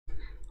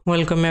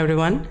Welcome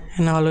everyone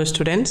and hello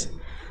students.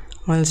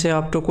 I'll say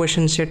up to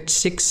question set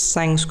 6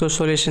 science को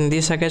solution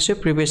दिइसकेको छु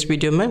previous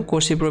video मा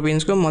Koshi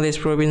province को Madhesh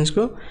province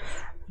को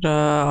र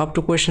up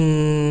to question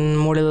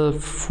model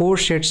 4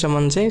 set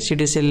सम्म चाहिँ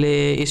CDCL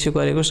ले इस्यु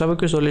गरेको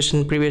सबैको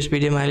solution previous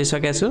video मा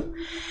हालिसकेको छु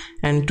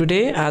and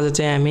today आज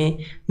चाहिँ हामी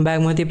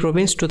बागमती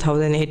province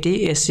 2080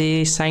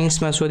 SC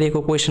science मा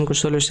सोधेको question को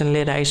solution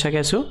लिएर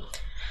आइसकेको छु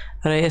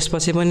र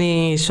यसपछि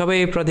पनि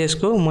सबै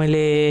प्रदेशको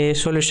मैले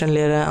सल्युसन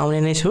लिएर आउने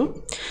नै छु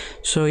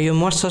so you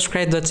must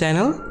subscribe the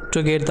channel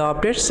to get the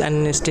updates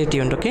and stay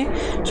tuned. Okay,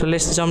 so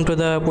let's jump to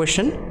the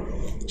question.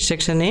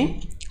 Section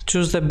A,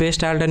 choose the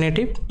best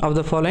alternative of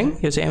the following.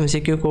 यो चाहिँ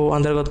MCQ को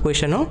अन्तर्गत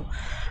question हो.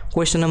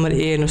 Question number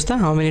A हेर्नुस्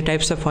त, how many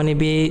types of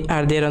honeybee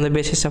are there on the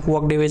basis of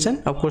work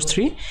division? Of course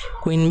 3,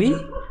 queen bee,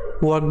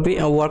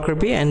 worker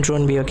bee and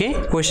drone bee. Okay,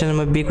 question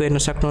number B को हेर्न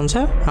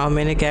सक्नुहुन्छ. How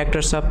many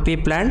characters of pea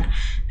plant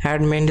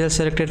had Mendel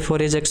selected for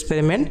his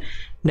experiment?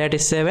 That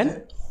is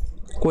 7.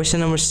 Question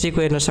number C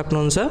को हेर्न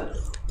सक्नुहुन्छ.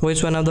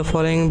 Which one of the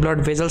following blood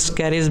vessels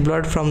carries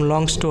blood from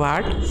lungs to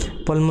heart?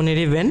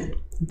 Pulmonary vein.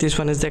 This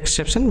one is the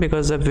exception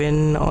because the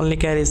vein only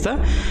carries the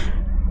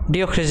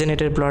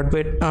deoxygenated blood,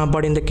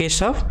 but in the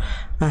case of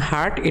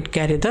heart it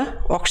carries the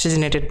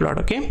oxygenated blood.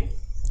 Okay,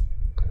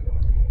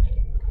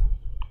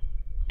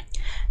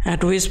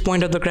 at which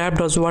point of the graph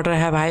does water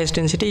have highest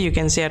density? You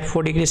can say at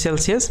 4 degrees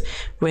Celsius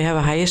we have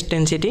a highest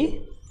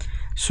density,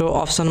 so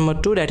option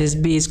number 2, that is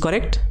B, is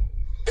correct.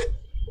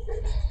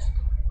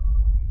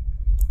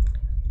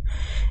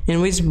 In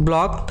which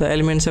block the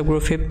elements of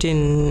group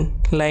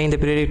 15 lie in the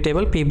periodic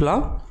table? P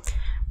block.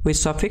 With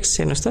suffix,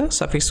 हेर्नुस् त,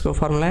 suffix को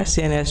formula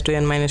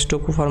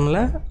CnH2n-2 को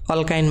formula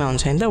alkyne मा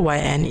हुन्छ हैन त, Y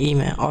and E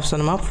मा. Option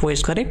number 4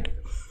 is correct.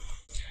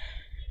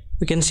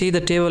 We can see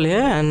the table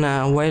here and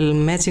while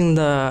matching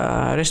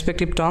the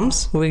respective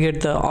terms we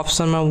get the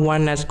option number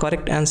 1 as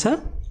correct answer.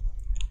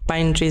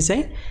 Pine tree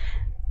चाहिँ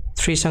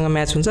 3 सँग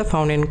match हुन्छ,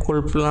 found in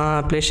cold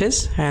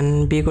places,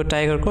 and B को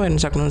tiger को हेर्न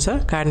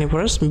सक्नुहुन्छ,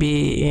 carnivorous. B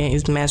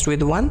is matched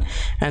with 1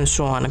 and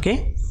so on.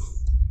 Okay,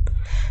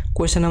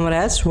 question number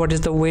S, what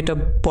is the weight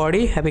of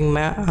body having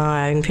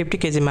 50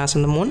 kg mass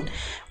on the moon?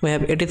 We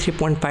have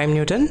 83.5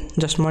 Newton.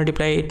 Just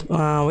multiply it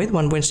with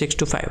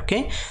 1.625.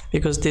 Okay,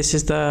 because this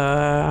is the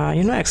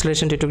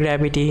acceleration due to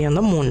gravity on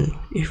the moon.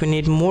 If you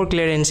need more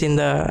clearance in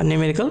the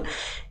numerical,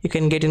 you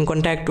can get in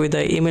contact with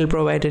the email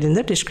provided in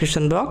the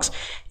description box.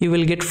 You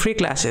will get free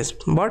classes,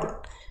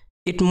 but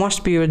it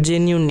must be your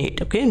genuine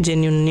need. Okay,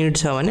 genuine need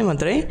छ भने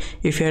मात्रै.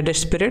 If you are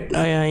desperate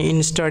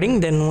in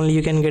studying, then only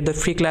you can get the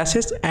free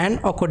classes and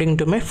according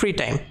to my free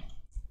time.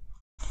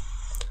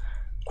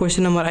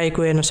 Question number I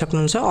को हेर्न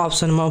सक्नुहुन्छ,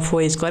 option number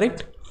 4 is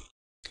correct.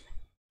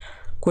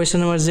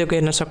 Question number J को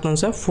हेर्न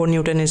सक्नुहुन्छ, 4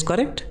 Newton is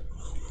correct.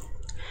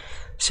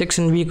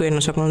 Section B को हेर्न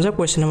सक्नुहुन्छ,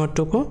 question number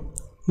 2 को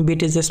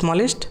bit is the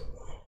smallest.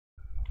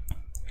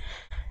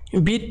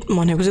 Bit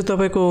भनेको चाहिँ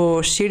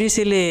तपाईको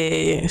सीडीसी ले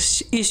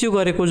इस्यु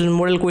गरेको जुन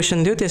मोडल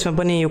क्वेशन थियो त्यसमा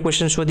पनि यो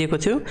क्वेशन सोधिएको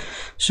थियो.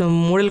 सो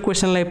मोडल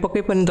क्वेशनलाई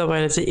पक्कै पनि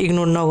तपाईहरुले चाहिँ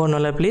इग्नोर नगर्नु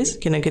होला प्लिज,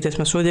 किनकि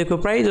त्यसमा सोधिएको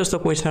प्राय जस्तो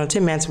क्वेशनहरु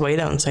चाहिँ म्याच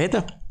भइरहन्छ है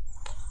त.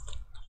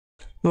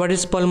 What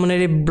is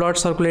pulmonary blood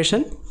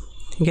circulation?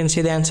 You can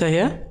see the answer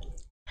here.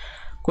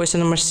 Question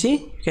number C,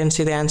 you can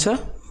see the answer.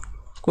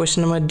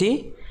 Question number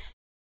D,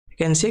 you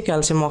can see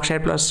calcium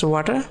oxide plus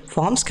water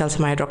forms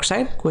calcium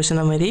hydroxide. Question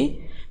number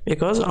E,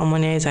 because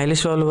ammonia is highly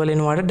soluble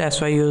in water, that's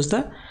why I use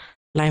the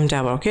lime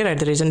tower. Okay, right,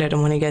 the reason that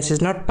ammonia gas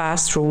is not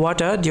passed through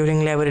water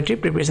during laboratory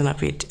preparation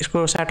of it.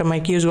 इसको साटोमा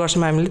के use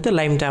गर्छौं हामीले त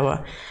lime tower,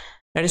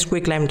 that is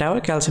quick lime tower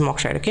calcium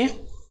oxide. Okay,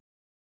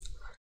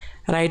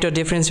 write a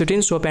difference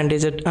between soap and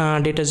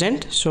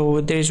detergent.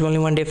 So there is only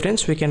one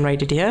difference, we can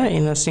write it here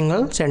in a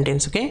single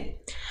sentence. Okay,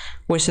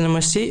 question number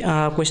C,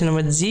 question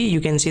number G,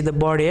 you can see the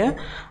bird here.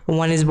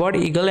 One is bird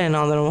eagle and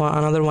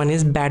another one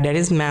is bat, that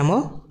is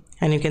mammal.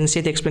 And you can see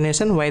the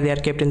explanation why they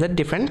are kept in the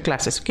different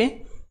classes.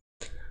 Okay,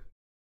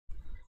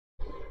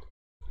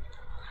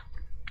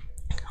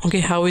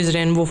 okay, how is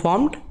rainbow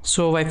formed?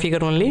 So by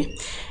figure only.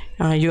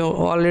 You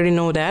already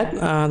know that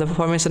the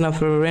formation of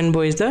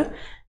rainbow is the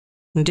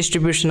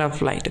distribution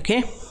of light.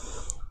 Okay,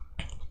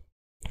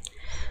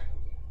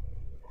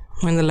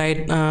 when the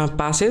light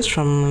passes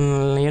from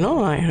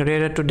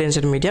rarer to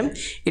denser medium,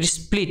 it is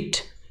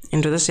split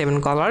into the 7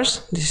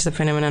 colors. This is the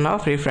phenomenon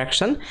of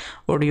refraction,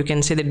 or you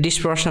can say the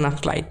dispersion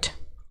of light.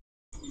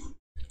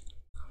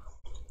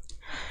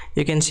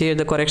 You can see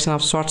the correction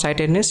of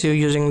short-sightedness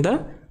using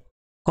the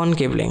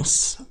concave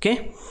lens.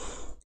 Okay,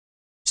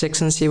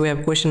 section C, we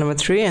have question number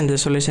 3 and the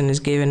solution is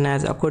given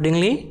as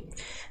accordingly.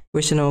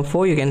 Question number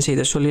 4, you can see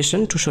the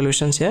solution, 2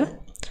 solutions here.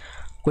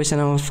 Question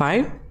number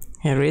 5,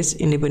 here is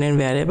independent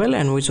variable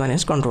and which one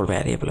is control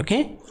variable.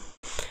 Okay,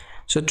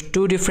 so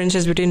 2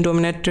 differences between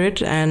dominant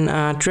trait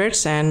and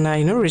traits and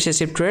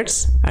recessive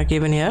traits are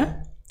given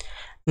here.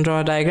 Draw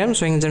a diagram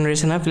showing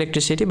generation of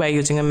electricity by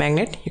using a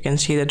magnet. You can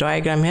see the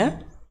diagram here.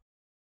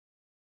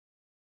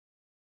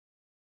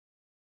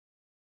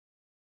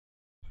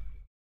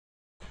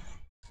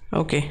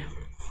 Okay,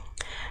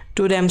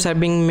 Two dams are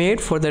being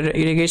made for the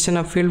irrigation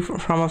of field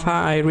from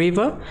a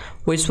river.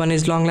 Which one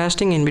is long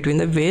lasting? In between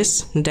the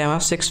base dam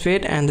of 6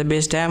 feet and the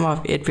base dam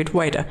of 8 feet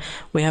wider.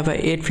 We have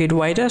a 8 feet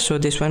wider, so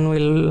this one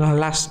will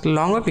last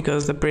longer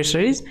because the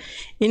pressure is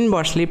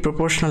inversely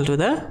proportional to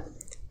the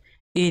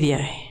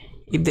area.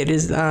 If there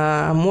is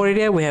more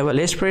area, we have a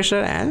less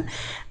pressure and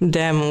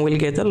dam will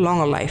get a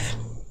longer life.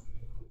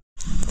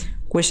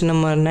 Question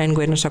number 9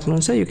 go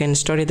ahead. You can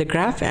study the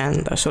graph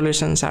and the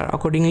solutions are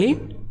accordingly.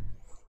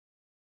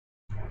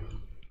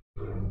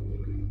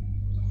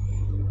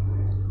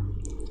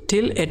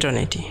 Till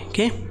eternity.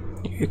 Okay,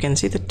 you can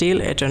see the till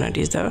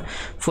eternity is the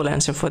full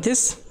answer for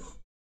this.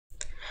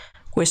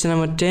 Question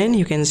number 10,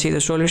 you can see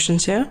the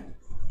solutions here.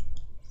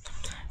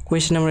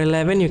 Question number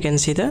 11, you can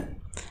see the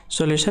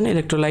solution,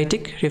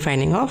 electrolytic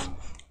refining of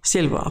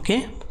silver.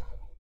 Okay,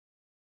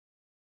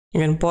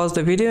 you can pause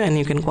the video and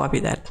you can copy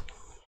that.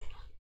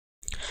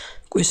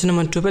 Question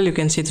number 12, you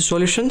can see the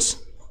solutions.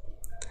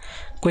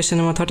 Question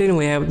number 13,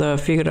 we have the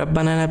figure of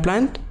banana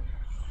plant.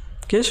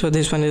 Okay, so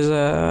this one is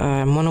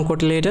a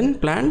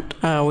monocotyledon plant.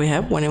 We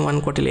have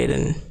one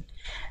cotyledon,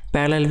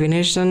 parallel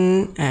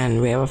venation,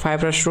 and we have a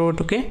fibrous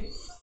root. Okay,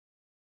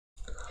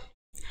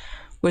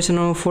 question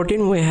number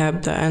 14, we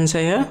have the answer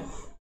here.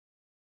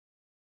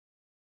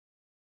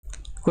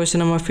 Question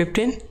number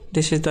 15,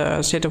 this is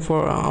the setup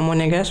for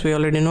ammonia gas. We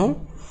already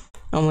know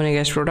ammonia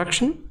gas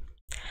production.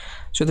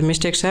 So the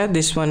mistakes are,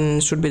 this one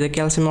should be the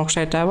calcium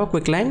oxide tower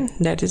quicklime,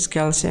 that is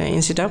calcium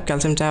instead of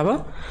calcium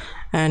tower,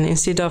 and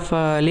instead of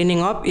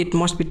leaning up, it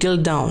must be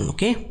tilted down.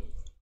 Okay,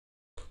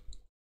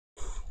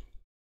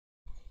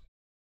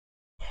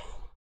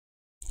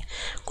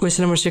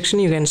 question number 16,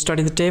 you can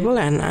study the table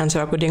and answer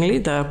accordingly.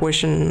 The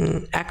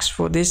question asked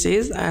for this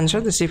is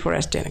answer the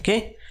C4S10.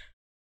 Okay,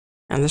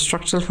 and the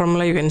structural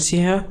formula you can see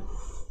here.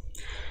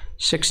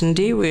 Section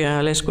D, we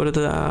let's go to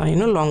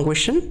the long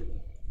question.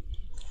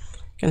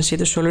 You can see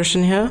the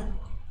solution here.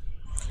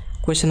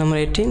 Question number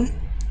 18,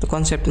 the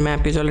concept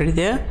map is already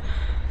there.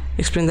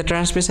 Explain the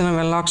transmission of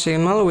analog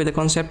signal with the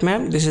concept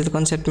map. This is the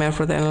concept map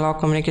for the analog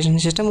communication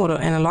system or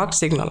analog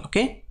signal.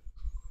 Okay,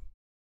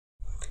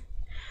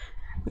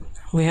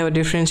 we have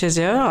differences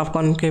here of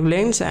concave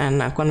lens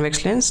and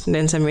convex lens,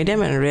 denser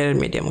medium and rarer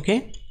medium.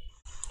 Okay,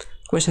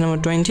 question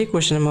number 20,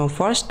 question number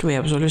first, we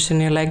have solution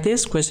here like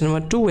this. Question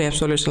number 2, we have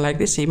solution like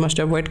this. He must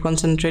avoid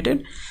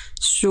concentrated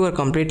sugar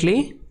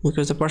completely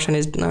because the person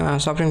is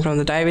suffering from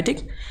the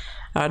diabetes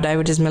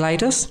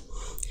mellitus.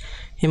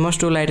 He must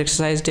do light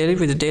exercise daily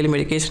with the daily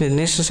medication is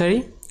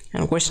necessary.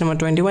 And question number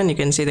 21, you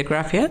can see the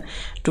graph here.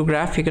 Two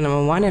graph, figure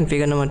number 1 and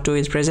figure number 2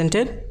 is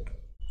presented.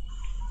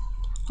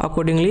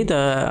 Accordingly,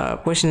 the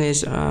question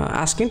is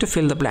asking to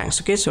fill the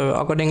blanks. Okay, so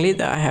accordingly,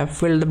 I have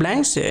filled the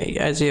blanks.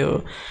 As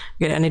you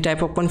get any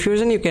type of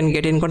confusion, you can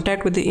get in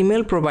contact with the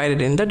email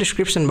provided in the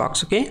description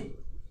box. Okay,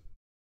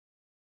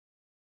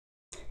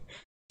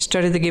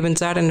 study the given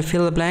chart and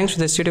fill the blanks with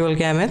the suitable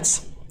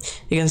gametes.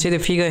 You can see the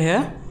figure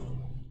here.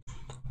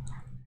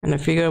 And the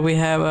figure we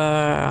have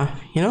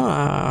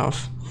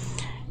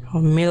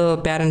male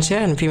parents here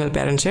and female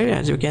parents here.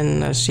 As you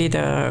can see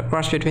the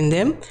cross between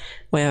them,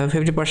 we have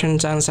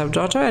 50% chance of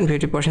daughter and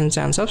 50%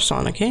 chance of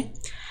son. Okay,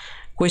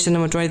 question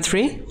number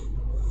 23,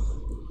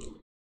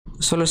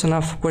 solution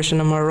of question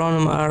number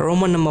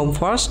Roman number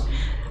first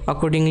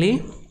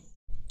accordingly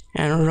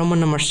and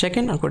Roman number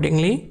second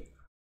accordingly.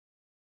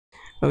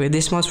 Okay,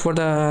 this much for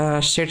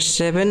the set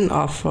 7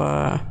 of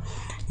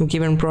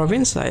given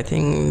province. I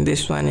think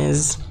this one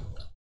is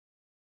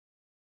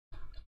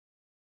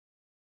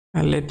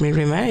let me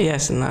remind.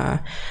 Yes,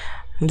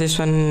 this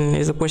one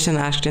is a question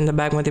asked in the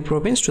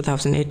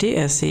BagmatiProvince2080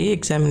 SCE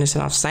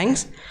examination of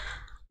science.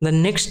 The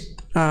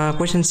next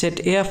question set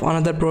A of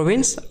another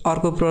province,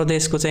 अर्को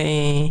प्रदेशको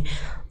चाहिँ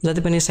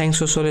जति पनि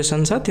साइन्सको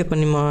solution छ त्यो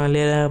पनि म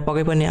लिएर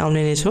पक्कै पनि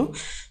आउने नै छु.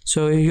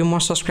 सो यु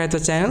मस्ट सब्स्क्राइब द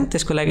च्यानल.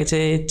 त्यसको लागि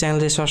चाहिँ च्यानल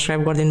चाहिँ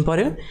सब्स्क्राइब गरिदिनु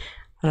पर्यो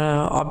र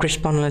अपडेट्स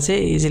पाउनलाई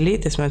चाहिँ इजिली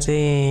त्यसमा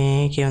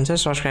चाहिँ के हुन्छ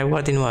सब्स्क्राइब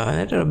गरिदिनु भयो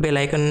भने र बेल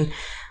आइकन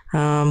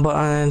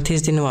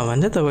थिच्दिनु भयो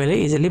भने चाहिँ तपाईले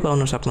इजिली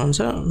पाउन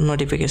सक्नुहुन्छ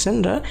notification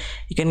raw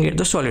you can get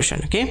the solution.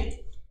 Okay,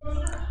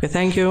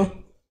 thank you.